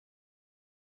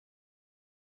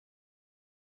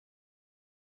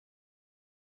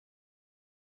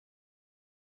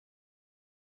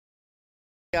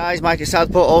Guys, Mike at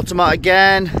Southport Automart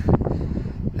again,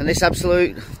 and this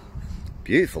absolute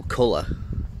beautiful colour.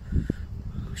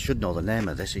 I should know the name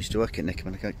of this. I used to work at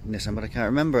Nissan, but I can't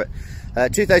remember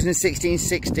it. 2016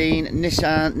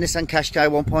 Nissan Qashqai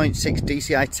 1.6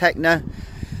 DCI TEKNA.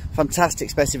 Fantastic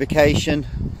specification.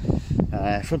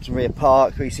 Front and rear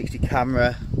park, 360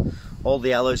 camera. All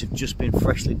the alloys have just been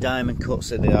freshly diamond cut,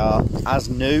 so they are as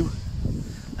new.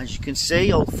 As you can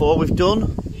see, all four we've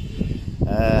done.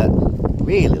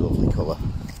 Really lovely colour.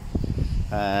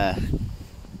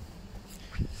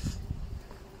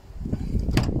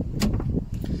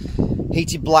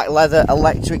 Heated black leather,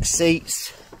 electric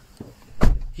seats,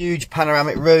 huge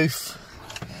panoramic roof,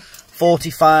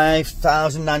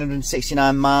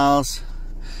 45,969 miles.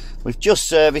 We've just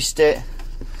serviced it.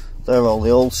 There are all the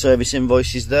old service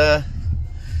invoices there.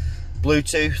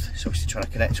 Bluetooth, so obviously trying to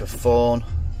connect to a phone.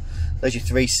 There's your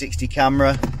 360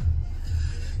 camera,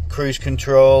 cruise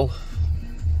control.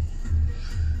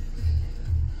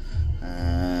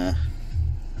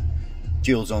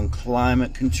 Dual zone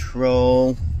climate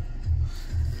control,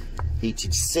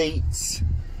 heated seats.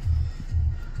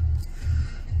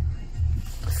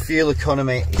 Fuel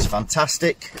economy is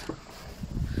fantastic.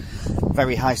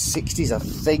 Very high 60s, I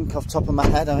think, off the top of my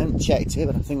head. I haven't checked it,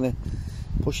 but I think they're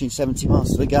pushing 70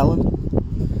 miles to the gallon.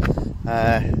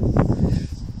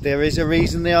 There is a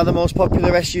reason they are the most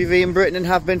popular SUV in Britain and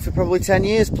have been for probably 10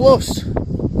 years plus.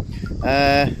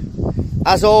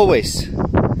 As always,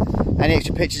 any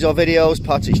extra pictures or videos,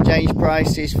 part exchange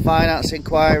prices, finance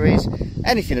inquiries,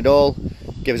 anything at all,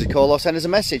 give us a call or send us a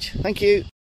message. Thank you.